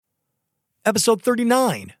episode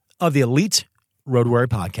 39 of the Elite Road Warrior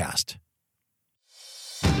Podcast.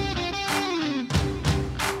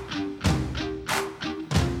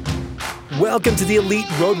 Welcome to the Elite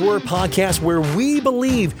Road Warrior Podcast, where we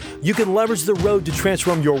believe you can leverage the road to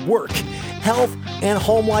transform your work, health, and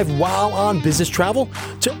home life while on business travel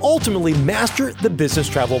to ultimately master the business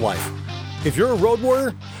travel life. If you're a road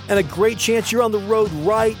warrior and a great chance you're on the road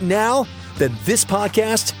right now, then this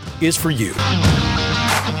podcast is for you.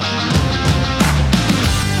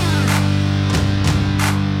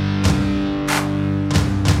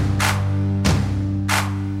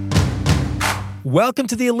 Welcome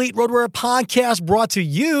to the Elite Road Warrior Podcast, brought to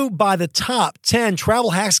you by the Top 10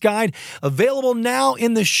 Travel Hacks Guide, available now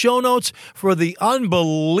in the show notes for the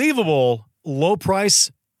unbelievable low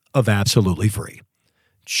price of absolutely free.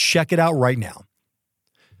 Check it out right now.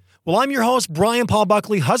 Well, I'm your host, Brian Paul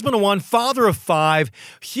Buckley, husband of one, father of five,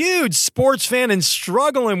 huge sports fan, and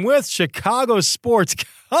struggling with Chicago sports.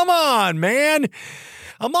 Come on, man.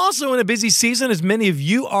 I'm also in a busy season, as many of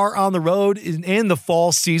you are on the road in the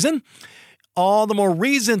fall season. All the more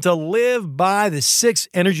reason to live by the 6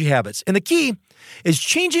 energy habits. And the key is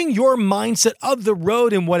changing your mindset of the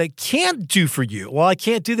road and what it can't do for you. Well, I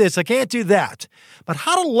can't do this, I can't do that. But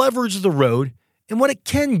how to leverage the road and what it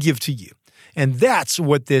can give to you. And that's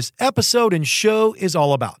what this episode and show is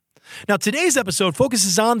all about. Now, today's episode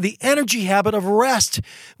focuses on the energy habit of rest,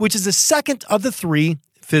 which is the second of the 3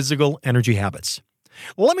 physical energy habits.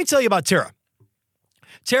 Well, let me tell you about Tara.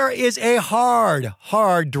 Tara is a hard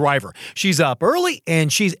driver. She's up early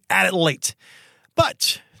and she's at it late.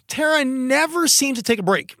 But Tara never seems to take a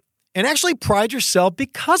break and actually prides herself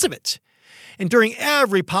because of it. And during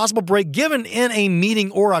every possible break given in a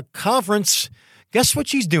meeting or a conference, guess what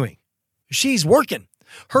she's doing? She's working.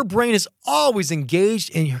 Her brain is always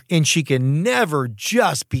engaged and she can never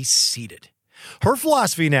just be seated. Her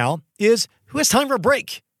philosophy now is, who has time for a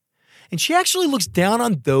break? And she actually looks down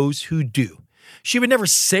on those who do. She would never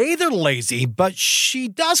say they're lazy, but she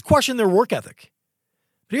does question their work ethic.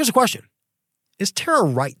 But here's a question. Is Tara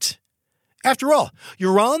right? After all,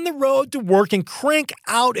 you're on the road to work and crank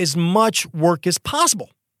out as much work as possible.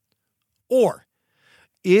 Or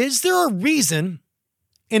is there a reason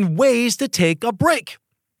and ways to take a break?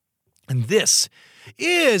 And this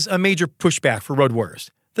is a major pushback for road warriors,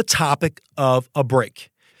 the topic of a break.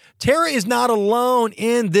 Tara is not alone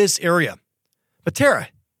in this area. But Tara,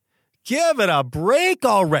 give it a break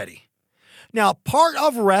already. Now, part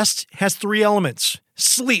of rest has 3 elements: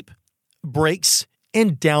 sleep, breaks,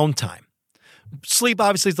 and downtime. Sleep,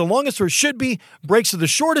 obviously, is the longest, or it should be. Breaks are the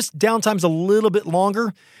shortest. Downtime's a little bit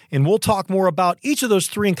longer. And we'll talk more about each of those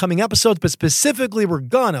 3 in coming episodes, but specifically, we're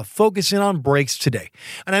gonna focus in on breaks today.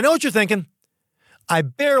 And I know what you're thinking. I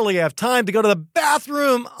barely have time to go to the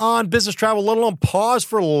bathroom on business travel, let alone pause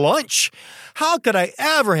for lunch. How could I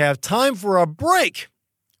ever have time for a break?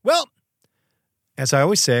 Well, as I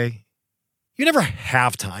always say, you never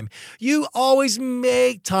have time. You always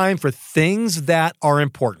make time for things that are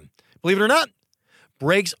important. Believe it or not,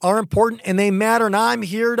 breaks are important and they matter, and I'm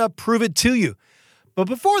here to prove it to you. But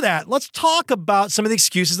before that, let's talk about some of the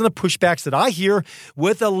excuses and the pushbacks that I hear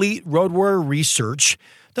with Elite Road Warrior research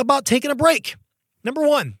about taking a break. Number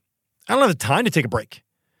 1, I don't have the time to take a break.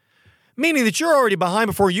 Meaning that you're already behind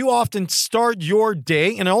before you often start your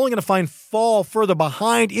day and are only going to fall further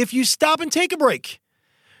behind if you stop and take a break.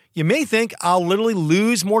 You may think I'll literally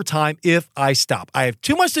lose more time if I stop. I have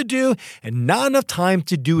too much to do and not enough time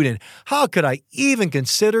to do it in. How could I even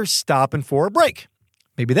consider stopping for a break?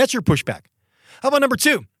 Maybe that's your pushback. How about number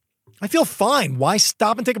 2? I feel fine. Why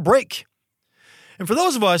stop and take a break? And for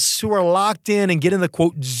those of us who are locked in and get in the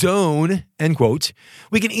quote zone, end quote,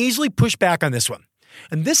 we can easily push back on this one.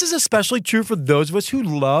 And this is especially true for those of us who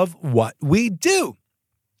love what we do.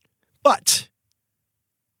 But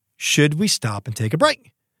should we stop and take a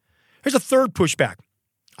break? Here's a third pushback.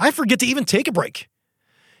 I forget to even take a break.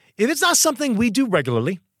 If it's not something we do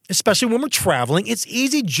regularly, especially when we're traveling, it's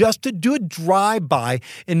easy just to do a drive-by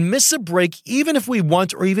and miss a break even if we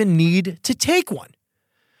want or even need to take one.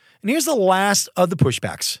 And here's the last of the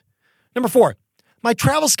pushbacks. Number 4, my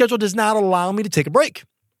travel schedule does not allow me to take a break.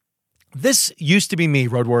 This used to be me,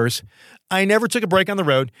 road warriors. I never took a break on the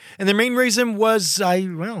road, and the main reason was I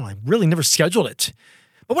really never scheduled it.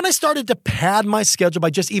 But when I started to pad my schedule by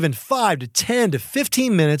just even 5 to 10 to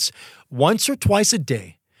 15 minutes once or twice a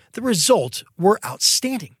day, the results were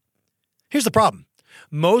outstanding. Here's the problem.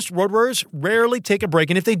 Most road warriors rarely take a break,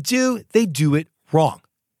 and if they do it wrong.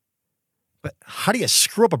 But how do you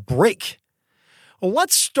screw up a break? Well,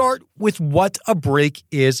 let's start with what a break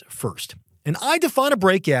is first. And I define a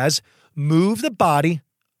break as move the body,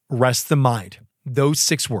 rest the mind. those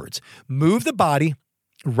 6 words: move the body,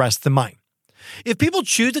 rest the mind. If people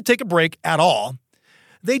choose to take a break at all,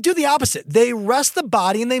 they do the opposite. They rest the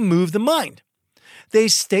body and they move the mind. They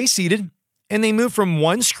stay seated and they move from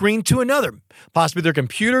one screen to another, possibly their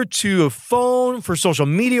computer to a phone for social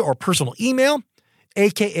media or personal email,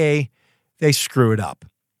 aka they screw it up.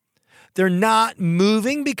 They're not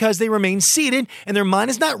moving because they remain seated and their mind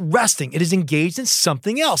is not resting. It is engaged in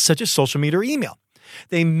something else, such as social media or email.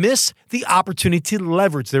 They miss the opportunity to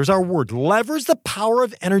leverage. There's our word. Leverage the power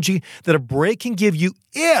of energy that a break can give you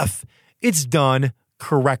if it's done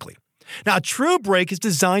correctly. Now, a true break is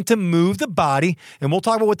designed to move the body, and we'll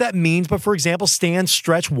talk about what that means. But for example, stand,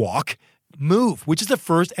 stretch, walk, move, which is the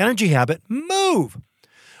first energy habit, move.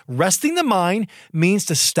 Resting the mind means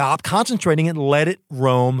to stop concentrating and let it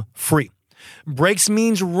roam free. Breaks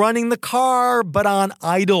means running the car, but on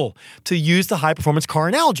idle, to use the high-performance car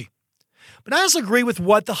analogy. But I also agree with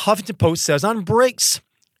what the Huffington Post says on breaks.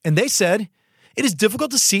 And they said, it is difficult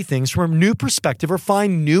to see things from a new perspective or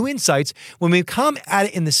find new insights when we come at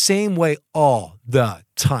it in the same way all the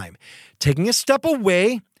time. Taking a step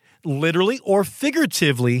away, literally or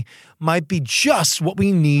figuratively, might be just what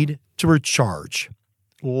we need to recharge.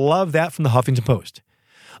 Love that from the Huffington Post.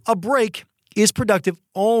 A break is productive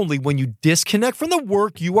only when you disconnect from the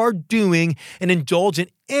work you are doing and indulge in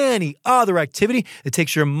any other activity that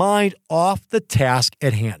takes your mind off the task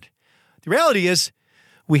at hand. The reality is,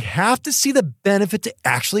 we have to see the benefit to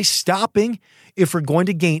actually stopping if we're going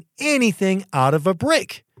to gain anything out of a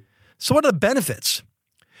break. So what are the benefits?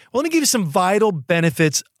 Well, let me give you some vital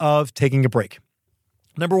benefits of taking a break.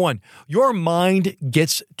 Number 1, your mind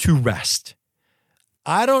gets to rest.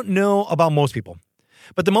 I don't know about most people,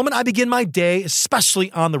 but the moment I begin my day,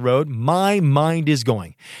 especially on the road, my mind is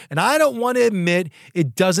going. And I don't want to admit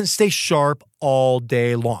it doesn't stay sharp all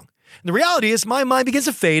day long. And the reality is my mind begins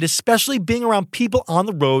to fade, especially being around people on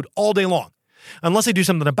the road all day long, unless I do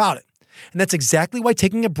something about it. And that's exactly why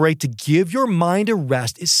taking a break to give your mind a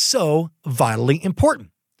rest is so vitally important.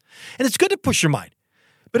 And it's good to push your mind.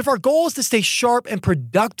 But if our goal is to stay sharp and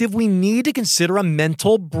productive, we need to consider a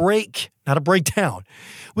mental break, not a breakdown.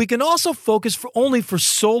 We can also focus only for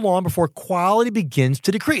so long before quality begins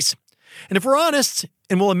to decrease. And if we're honest,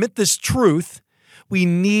 and we'll admit this truth, we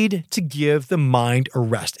need to give the mind a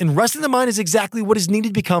rest. And resting the mind is exactly what is needed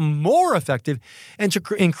to become more effective and to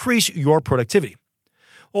increase your productivity.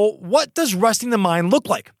 Well, what does resting the mind look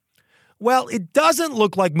like? Well, it doesn't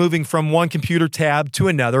look like moving from one computer tab to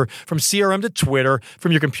another, from CRM to Twitter,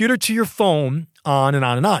 from your computer to your phone, on and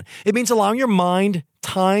on and on. It means allowing your mind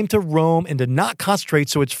time to roam and to not concentrate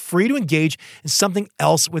so it's free to engage in something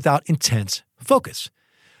else without intense focus.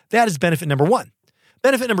 That is benefit number 1.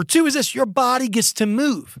 Benefit number 2 is this: your body gets to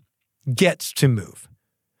move.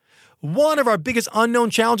 One of our biggest unknown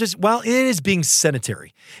challenges, well, it is being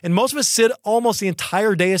sedentary. And most of us sit almost the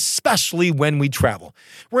entire day, especially when we travel.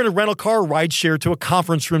 We're in a rental car, ride share, to a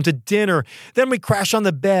conference room, to dinner. Then we crash on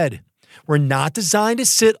the bed. We're not designed to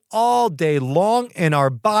sit all day long, and our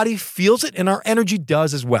body feels it, and our energy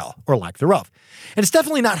does as well, or lack thereof. And it's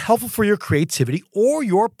definitely not helpful for your creativity or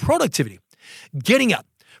your productivity. Getting up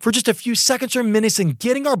for just a few seconds or minutes and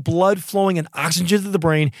getting our blood flowing and oxygen to the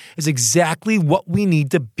brain is exactly what we need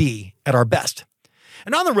to be at our best.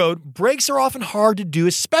 And on the road, breaks are often hard to do,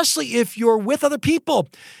 especially if you're with other people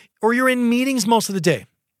or you're in meetings most of the day.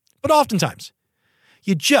 But oftentimes,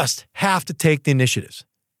 you just have to take the initiatives.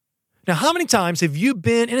 Now, how many times have you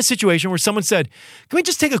been in a situation where someone said, "Can we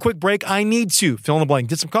just take a quick break? I need to fill in the blank,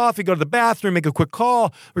 get some coffee, go to the bathroom, make a quick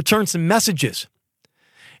call, return some messages."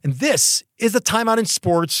 And this is the timeout in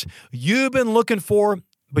sports you've been looking for,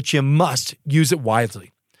 but you must use it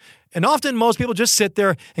wisely. And often most people just sit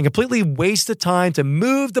there and completely waste the time to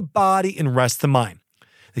move the body and rest the mind.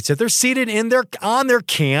 They sit there seated on their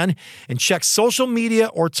can and check social media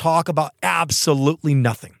or talk about absolutely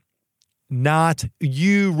nothing. Not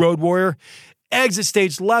you, road warrior. Exit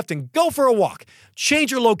stage left and go for a walk. Change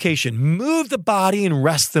your location. Move the body and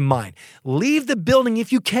rest the mind. Leave the building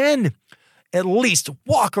if you can. At least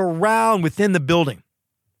walk around within the building.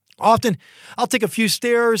 Often, I'll take a few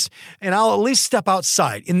stairs and I'll at least step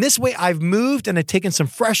outside. In this way, I've moved and I've taken some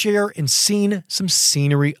fresh air and seen some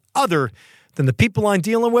scenery other than the people I'm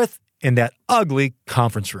dealing with in that ugly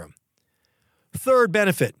conference room. Third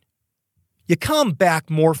benefit, you come back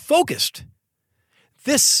more focused.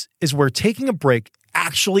 This is where taking a break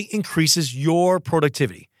actually increases your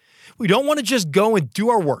productivity. We don't want to just go and do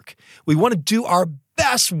our work. We want to do our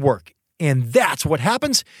best work. And that's what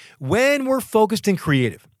happens when we're focused and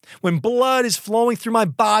creative. When blood is flowing through my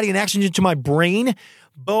body and oxygen to my brain,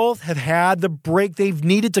 both have had the break they've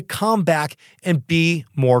needed to come back and be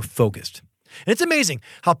more focused. And it's amazing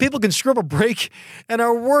how people can screw up a break and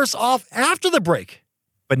are worse off after the break,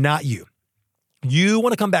 but not you. You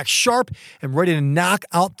want to come back sharp and ready to knock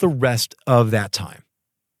out the rest of that time.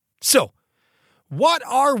 So, what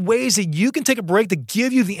are ways that you can take a break to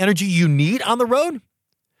give you the energy you need on the road?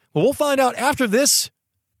 Well, we'll find out after this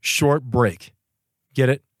short break. Get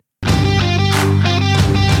it?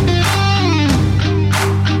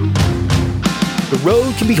 The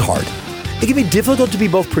road can be hard. It can be difficult to be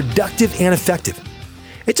both productive and effective.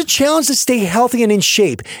 It's a challenge to stay healthy and in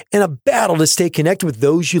shape, and a battle to stay connected with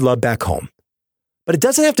those you love back home. But it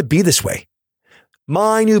doesn't have to be this way.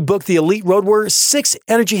 My new book, The Elite Road Warrior: 6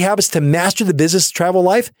 Energy Habits to Master the Business Travel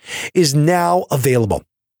Life, is now available.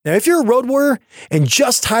 Now, if you're a road warrior and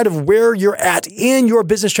just tired of where you're at in your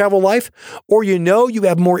business travel life, or you know you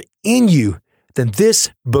have more in you, then this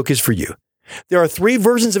book is for you. There are 3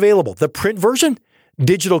 versions available: the print version,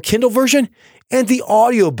 digital Kindle version, and the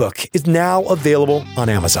audiobook is now available on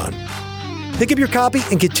Amazon. Pick up your copy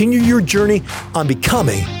and continue your journey on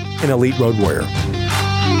becoming an elite road warrior.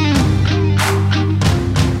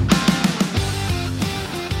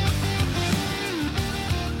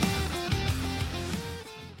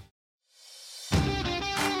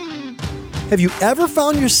 Have you ever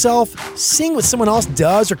found yourself seeing what someone else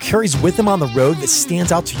does or carries with them on the road that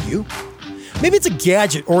stands out to you? Maybe it's a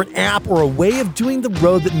gadget or an app or a way of doing the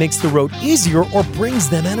road that makes the road easier or brings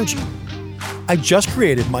them energy. I just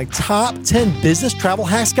created my top 10 business travel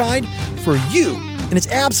hacks guide for you, and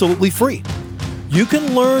it's absolutely free. You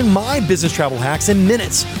can learn my business travel hacks in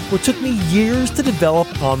minutes, what took me years to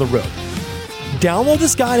develop on the road. Download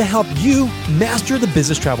this guide to help you master the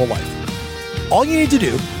business travel life. All you need to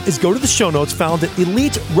do is go to the show notes found at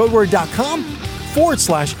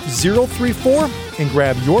eliteroadwarrior.com/034 and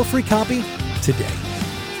grab your free copy today.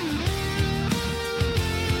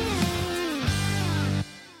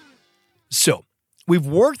 So, we've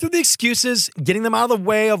worked through the excuses, getting them out of the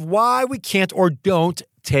way of why we can't or don't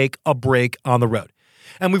take a break on the road.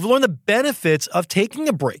 And we've learned the benefits of taking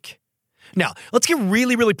a break. Now, let's get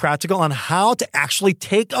really, really practical on how to actually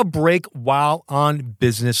take a break while on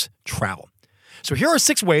business travel. So here are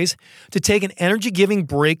 6 ways to take an energy-giving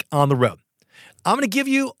break on the road. I'm going to give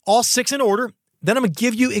you all 6 in order. Then I'm going to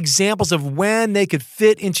give you examples of when they could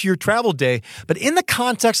fit into your travel day, but in the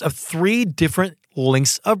context of 3 different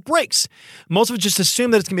lengths of breaks. Most of us just assume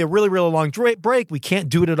that it's going to be a really, really long break. We can't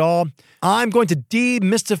do it at all. I'm going to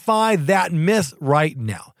demystify that myth right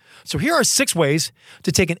now. So here are 6 ways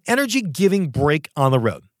to take an energy-giving break on the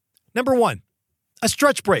road. Number 1, a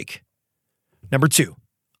stretch break. Number 2,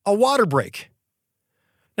 a water break.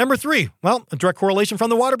 Number 3, well, a direct correlation from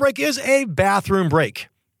the water break is a bathroom break.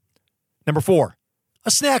 Number 4, a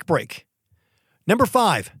snack break. Number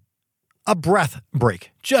 5, a breath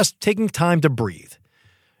break, just taking time to breathe.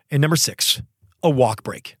 And number 6, a walk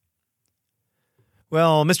break.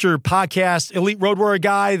 Well, Mr. Podcast, Elite Road Warrior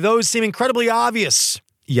Guy, those seem incredibly obvious.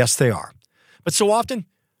 Yes, they are. But so often,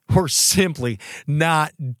 we're simply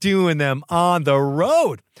not doing them on the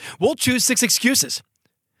road. We'll choose 6 excuses.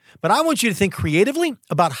 But I want you to think creatively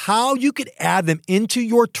about how you could add them into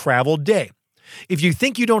your travel day. If you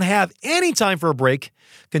think you don't have any time for a break,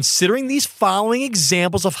 considering these following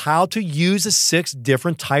examples of how to use the 6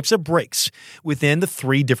 different types of breaks within the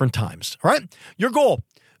 3 different times. All right? Your goal,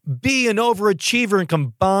 be an overachiever and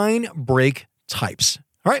combine break types.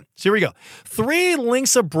 All right? So here we go. 3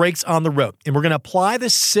 lengths of breaks on the road, and we're going to apply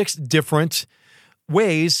the 6 different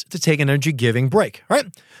ways to take an energy-giving break. All right?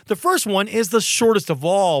 The first one is the shortest of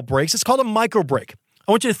all breaks. It's called a micro break.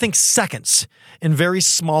 I want you to think seconds and very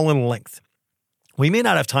small in length. We may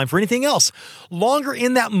not have time for anything else longer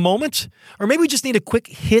in that moment, or maybe we just need a quick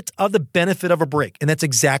hit of the benefit of a break. And that's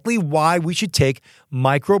exactly why we should take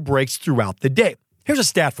micro breaks throughout the day. Here's a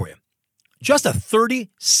stat for you. Just a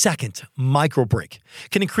 30-second micro break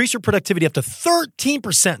can increase your productivity up to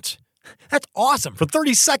 13%. That's awesome for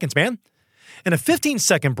 30 seconds, man. And a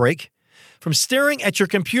 15-second break from staring at your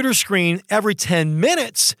computer screen every 10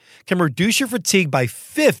 minutes can reduce your fatigue by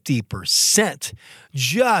 50%.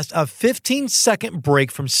 Just a 15-second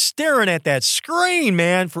break from staring at that screen,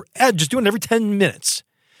 man, just doing it every 10 minutes.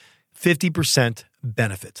 50%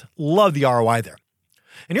 benefit. Love the ROI there.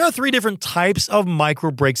 And here are 3 different types of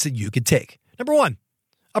micro breaks that you could take. Number 1,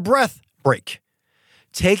 a breath break.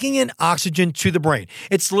 Taking in oxygen to the brain.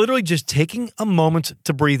 It's literally just taking a moment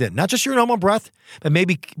to breathe in. Not just your normal breath, but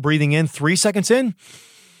maybe breathing in 3 seconds in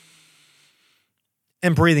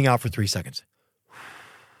and breathing out for 3 seconds.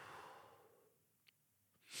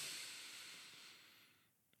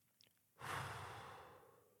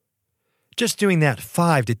 Just doing that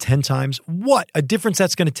 5 to 10 times, what a difference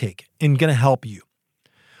that's going to take and going to help you.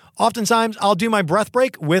 Oftentimes, I'll do my breath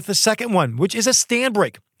break with the second one, which is a stand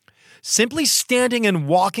break. Simply standing and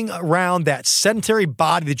walking around that sedentary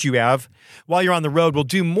body that you have while you're on the road will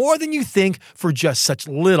do more than you think for just such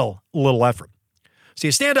little effort. So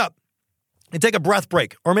you stand up and take a breath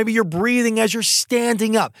break, or maybe you're breathing as you're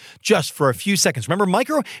standing up just for a few seconds. Remember,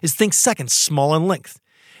 micro is think seconds, small in length.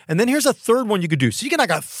 And then here's a third one you could do. So you can knock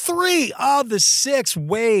out 3 of the 6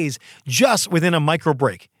 ways just within a micro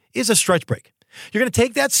break is a stretch break. You're going to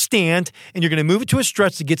take that stand and you're going to move it to a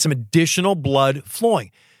stretch to get some additional blood flowing.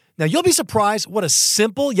 Now, you'll be surprised what a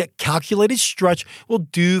simple yet calculated stretch will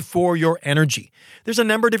do for your energy. There's a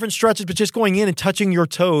number of different stretches, but just going in and touching your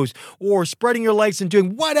toes or spreading your legs and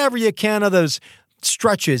doing whatever you can of those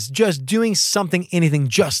stretches, just doing something, anything,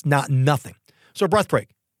 just not nothing. So a breath break,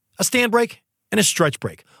 a stand break, and a stretch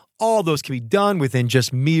break. All those can be done within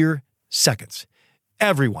just mere seconds.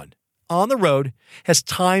 Everyone on the road has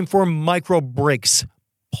time for micro breaks.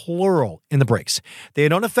 Plural in the breaks. They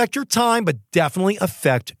don't affect your time, but definitely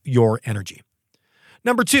affect your energy.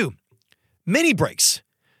 Number 2, mini breaks.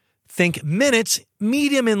 Think minutes,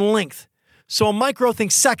 medium in length. So a micro,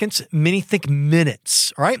 think seconds, mini, think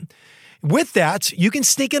minutes, all right? With that, you can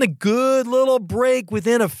sneak in a good little break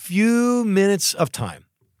within a few minutes of time.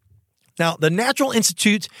 Now, the National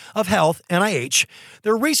Institute of Health, NIH,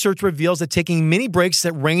 their research reveals that taking mini breaks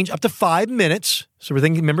that range up to 5 minutes, so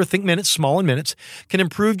think minutes, small in minutes, can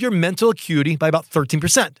improve your mental acuity by about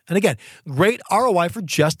 13%. And again, great ROI for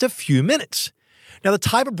just a few minutes. Now, the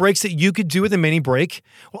type of breaks that you could do with a mini break,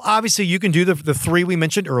 well, obviously you can do the 3 we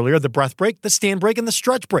mentioned earlier, the breath break, the stand break, and the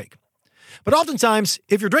stretch break. But oftentimes,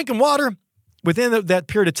 if you're drinking water within that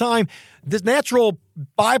period of time, the natural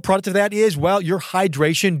byproduct of that is, well, your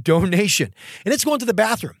hydration donation. And it's going to the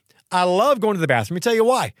bathroom. I love going to the bathroom. Let me tell you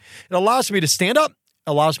why. It allows me to stand up,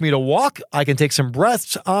 allows me to walk. I can take some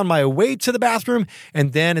breaths on my way to the bathroom.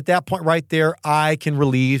 And then at that point right there, I can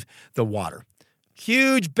relieve the water.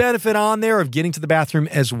 Huge benefit on there of getting to the bathroom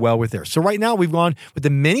as well with there. So right now we've gone with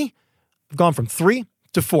the mini, we've gone from 3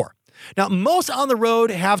 to 4. Now, most on the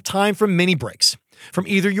road have time for mini breaks from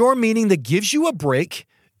either your meeting that gives you a break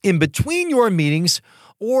in between your meetings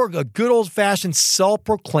or a good old-fashioned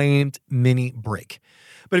self-proclaimed mini break.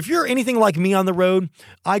 But if you're anything like me on the road,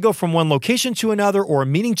 I go from one location to another or a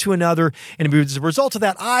meeting to another. And as a result of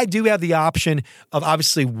that, I do have the option of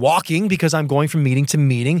obviously walking because I'm going from meeting to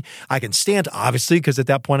meeting. I can stand, obviously, because at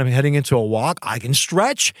that point I'm heading into a walk. I can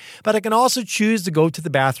stretch, but I can also choose to go to the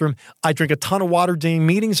bathroom. I drink a ton of water during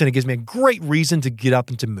meetings, and it gives me a great reason to get up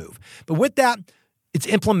and to move. But with that, it's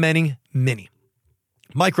implementing mini.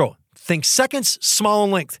 Micro, think seconds, small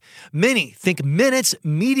in length. Mini, think minutes,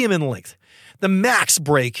 medium in length. The max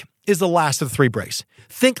break is the last of the 3 breaks.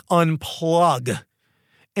 Think unplug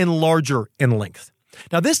and larger in length.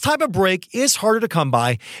 Now, this type of break is harder to come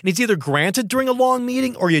by, and it's either granted during a long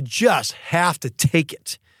meeting or you just have to take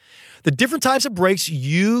it. The different types of breaks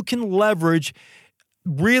you can leverage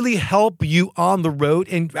really help you on the road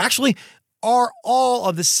and actually are all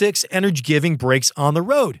of the 6 energy-giving breaks on the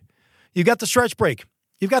road. You've got the stretch break.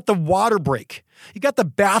 You've got the water break. You've got the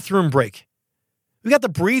bathroom break. We got the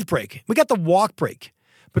breathe break. We got the walk break.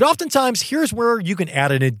 But oftentimes, here's where you can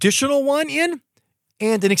add an additional one in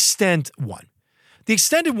and an extend one. The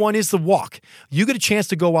extended one is the walk. You get a chance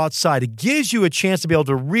to go outside. It gives you a chance to be able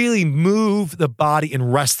to really move the body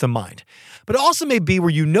and rest the mind. But it also may be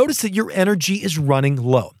where you notice that your energy is running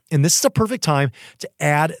low. And this is a perfect time to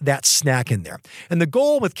add that snack in there. And the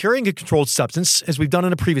goal with carrying a controlled substance, as we've done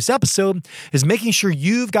in a previous episode, is making sure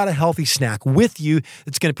you've got a healthy snack with you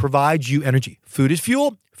that's going to provide you energy. Food is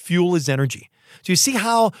fuel. Fuel is energy. So you see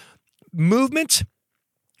how movement,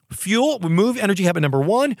 fuel, we move energy habit number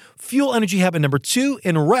 1, fuel energy habit number 2,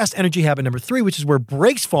 and rest energy habit number 3, which is where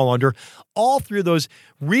breaks fall under. All 3 of those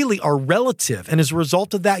really are relative. And as a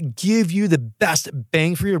result of that, give you the best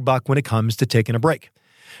bang for your buck when it comes to taking a break.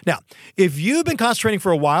 Now, if you've been concentrating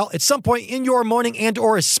for a while, at some point in your morning and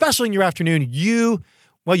or especially in your afternoon, you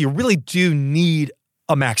really do need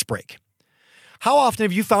a max break. How often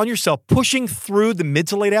have you found yourself pushing through the mid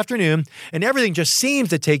to late afternoon and everything just seems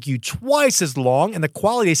to take you twice as long and the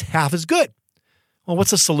quality is half as good? Well, what's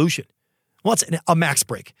the solution? Well, it's a max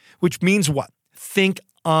break, which means what? Think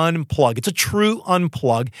unplug. It's a true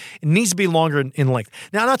unplug. It needs to be longer in length.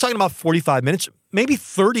 Now, I'm not talking about 45 minutes, maybe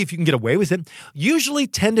 30 if you can get away with it. Usually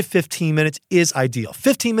 10 to 15 minutes is ideal.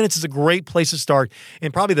 15 minutes is a great place to start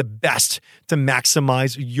and probably the best to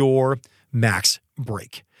maximize your max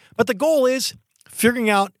break. But the goal is figuring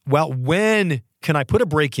out, well, when can I put a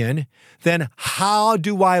break in? Then how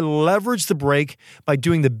do I leverage the break by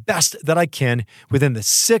doing the best that I can within the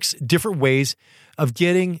 6 different ways of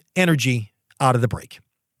getting energy out of the break?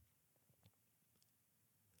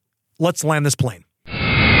 let's land this plane.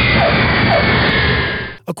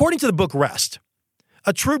 According to the book Rest,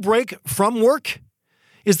 a true break from work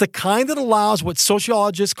is the kind that allows what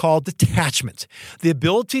sociologists call detachment, the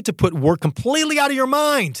ability to put work completely out of your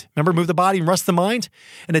mind. Remember, move the body and rest the mind,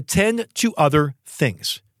 and attend to other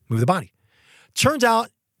things. Move the body. Turns out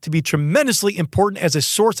to be tremendously important as a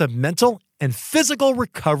source of mental and physical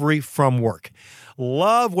recovery from work.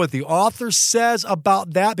 Love what the author says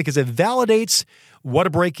about that because it validates what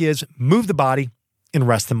a break is, move the body, and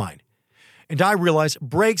rest the mind. And I realize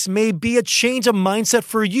breaks may be a change of mindset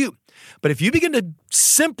for you. But if you begin to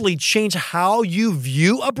simply change how you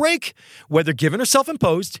view a break, whether given or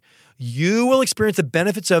self-imposed, you will experience the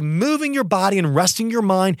benefits of moving your body and resting your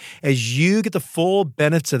mind as you get the full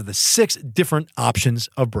benefits of the 6 different options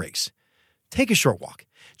of breaks. Take a short walk.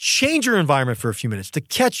 Change your environment for a few minutes to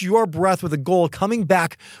catch your breath with the goal of coming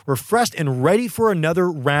back refreshed and ready for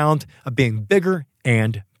another round of being bigger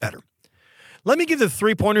and better. Let me give the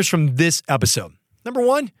 3 pointers from this episode. Number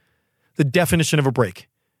 1, the definition of a break.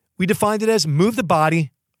 We defined it as move the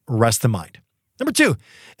body, rest the mind. Number 2,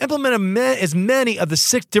 implement as many of the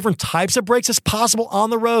 6 different types of breaks as possible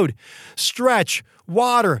on the road. Stretch,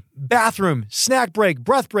 water, bathroom, snack break,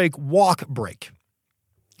 breath break, walk break.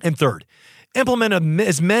 And third, implement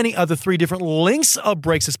as many of the 3 different lengths of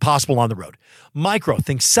breaks as possible on the road. Micro,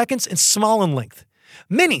 think seconds and small in length.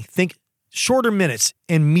 Mini, think shorter minutes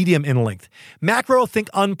and medium in length. Macro, think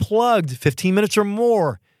unplugged, 15 minutes or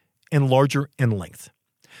more, and larger in length.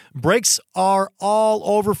 Breaks are all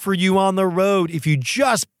over for you on the road if you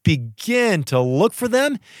just begin to look for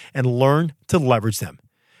them and learn to leverage them.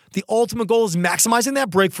 The ultimate goal is maximizing that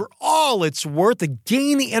break for all it's worth to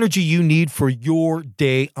gain the energy you need for your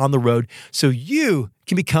day on the road so you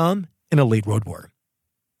can become an elite road warrior.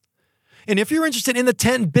 And if you're interested in the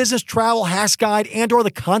 10 business travel hacks guide and or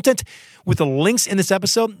the content with the links in this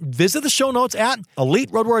episode, visit the show notes at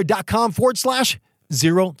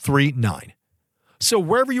eliteroadwarrior.com/039. So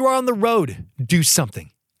wherever you are on the road, do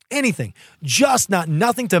something, anything, just not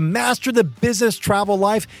nothing to master the business travel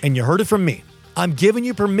life. And you heard it from me. I'm giving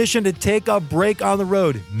you permission to take a break on the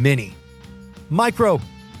road, mini, micro,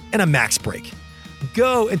 and a max break.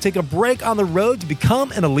 Go and take a break on the road to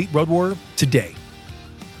become an elite road warrior today.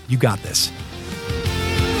 You got this.